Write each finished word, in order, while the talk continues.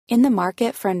In the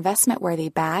market for investment-worthy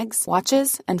bags,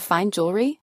 watches, and fine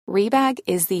jewelry, Rebag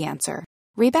is the answer.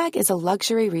 Rebag is a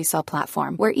luxury resale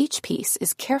platform where each piece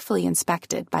is carefully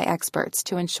inspected by experts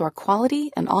to ensure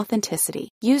quality and authenticity.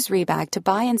 Use Rebag to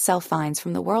buy and sell finds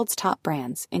from the world's top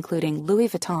brands, including Louis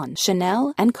Vuitton,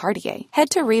 Chanel, and Cartier. Head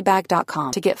to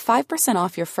Rebag.com to get 5%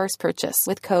 off your first purchase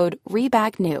with code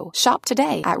REBAGNEW. Shop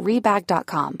today at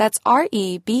Rebag.com. That's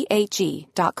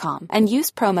REBAG.com. And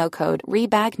use promo code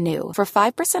REBAGNEW for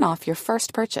 5% off your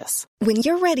first purchase. When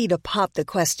you're ready to pop the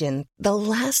question, the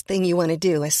last thing you want to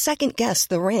do is second-guess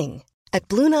the ring. At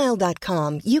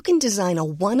BlueNile.com, you can design a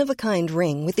one-of-a-kind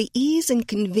ring with the ease and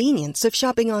convenience of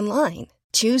shopping online.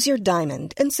 Choose your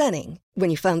diamond and setting. When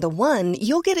you find the one,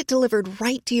 you'll get it delivered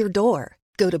right to your door.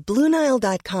 Go to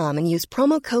BlueNile.com and use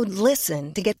promo code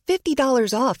LISTEN to get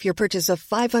 $50 off your purchase of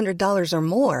 $500 or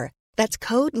more. That's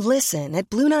code LISTEN at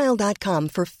BlueNile.com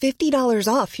for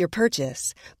 $50 off your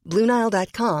purchase.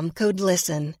 BlueNile.com, code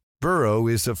LISTEN. Burrow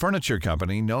is a furniture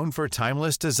company known for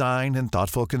timeless design and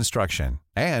thoughtful construction,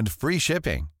 and free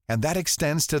shipping, and that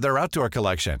extends to their outdoor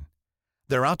collection.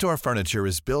 Their outdoor furniture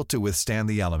is built to withstand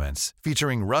the elements,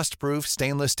 featuring rust-proof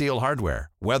stainless steel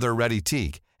hardware, weather-ready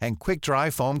teak, and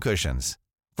quick-dry foam cushions.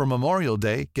 For Memorial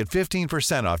Day, get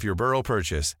 15% off your Burrow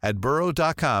purchase at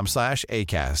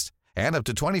burrow.com/ACAST, and up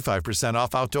to 25%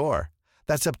 off outdoor.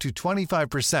 That's up to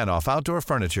 25% off outdoor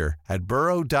furniture at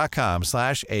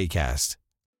burrow.com/ACAST.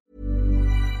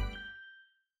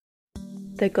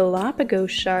 The Galapagos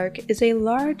shark is a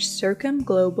large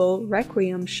circumglobal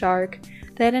requiem shark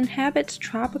that inhabits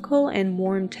tropical and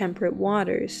warm temperate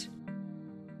waters.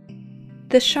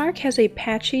 The shark has a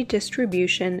patchy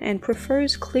distribution and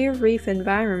prefers clear reef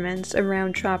environments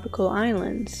around tropical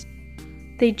islands.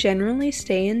 They generally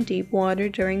stay in deep water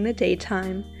during the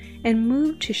daytime and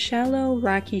move to shallow,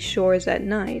 rocky shores at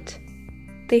night.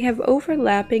 They have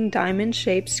overlapping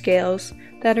diamond-shaped scales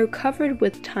that are covered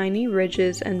with tiny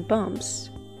ridges and bumps.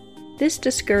 This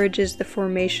discourages the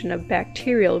formation of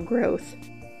bacterial growth.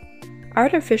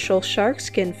 Artificial shark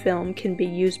skin film can be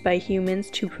used by humans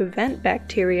to prevent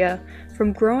bacteria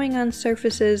from growing on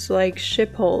surfaces like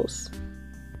ship hulls.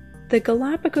 The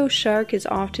Galapagos shark is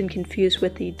often confused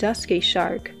with the dusky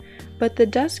shark, but the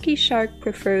dusky shark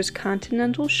prefers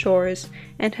continental shores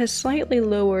and has slightly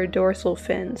lower dorsal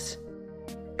fins.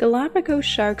 Galapagos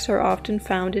sharks are often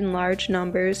found in large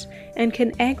numbers and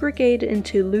can aggregate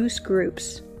into loose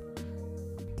groups.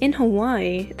 In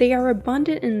Hawaii, they are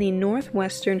abundant in the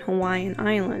northwestern Hawaiian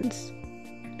Islands.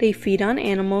 They feed on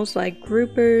animals like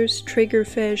groupers,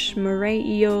 triggerfish, moray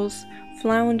eels,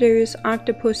 flounders,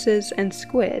 octopuses, and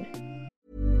squid.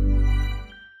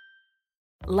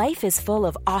 Life is full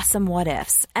of awesome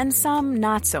what-ifs, and some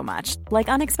not so much, like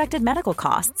unexpected medical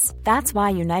costs. That's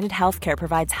why United Healthcare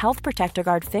provides Health Protector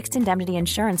Guard fixed indemnity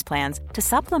insurance plans to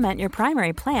supplement your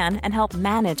primary plan and help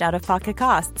manage out-of-pocket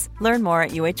costs. Learn more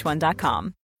at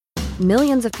UH1.com.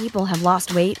 Millions of people have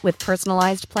lost weight with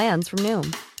personalized plans from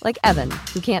Noom. Like Evan,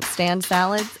 who can't stand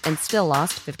salads and still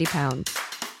lost 50 pounds.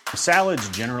 Salads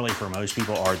generally for most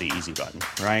people are the easy button,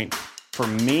 right? For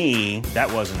me,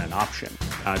 that wasn't an option.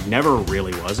 I never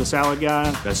really was a salad guy.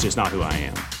 That's just not who I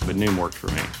am. But Noom worked for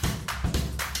me.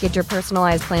 Get your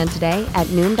personalized plan today at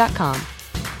Noom.com.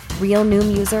 Real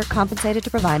Noom user compensated to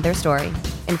provide their story.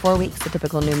 In 4 weeks, the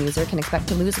typical Noom user can expect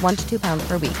to lose 1 to 2 pounds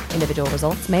per week. Individual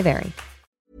results may vary.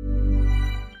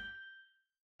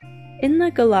 In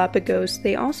the Galapagos,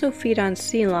 they also feed on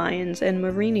sea lions and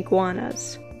marine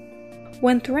iguanas.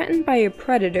 When threatened by a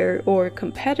predator or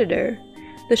competitor,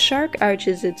 the shark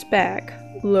arches its back,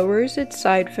 lowers its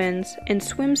side fins, and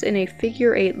swims in a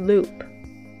figure-8 loop.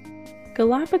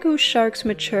 Galapagos sharks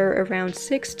mature around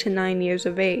 6 to 9 years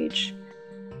of age.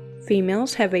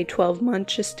 Females have a 12-month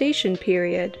gestation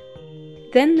period.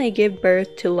 Then they give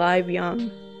birth to live young.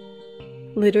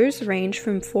 Litters range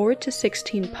from 4 to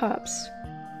 16 pups.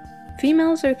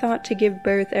 Females are thought to give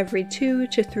birth every 2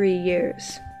 to 3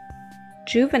 years.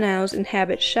 Juveniles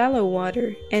inhabit shallow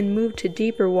water and move to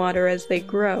deeper water as they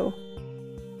grow.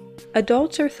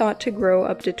 Adults are thought to grow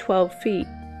up to 12 feet.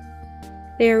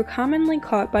 They are commonly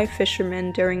caught by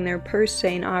fishermen during their purse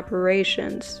seine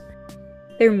operations.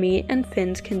 Their meat and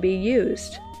fins can be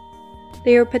used.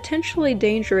 They are potentially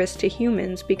dangerous to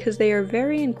humans because they are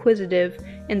very inquisitive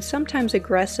and sometimes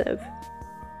aggressive.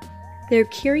 Their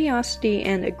curiosity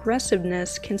and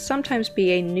aggressiveness can sometimes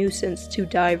be a nuisance to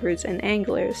divers and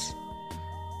anglers.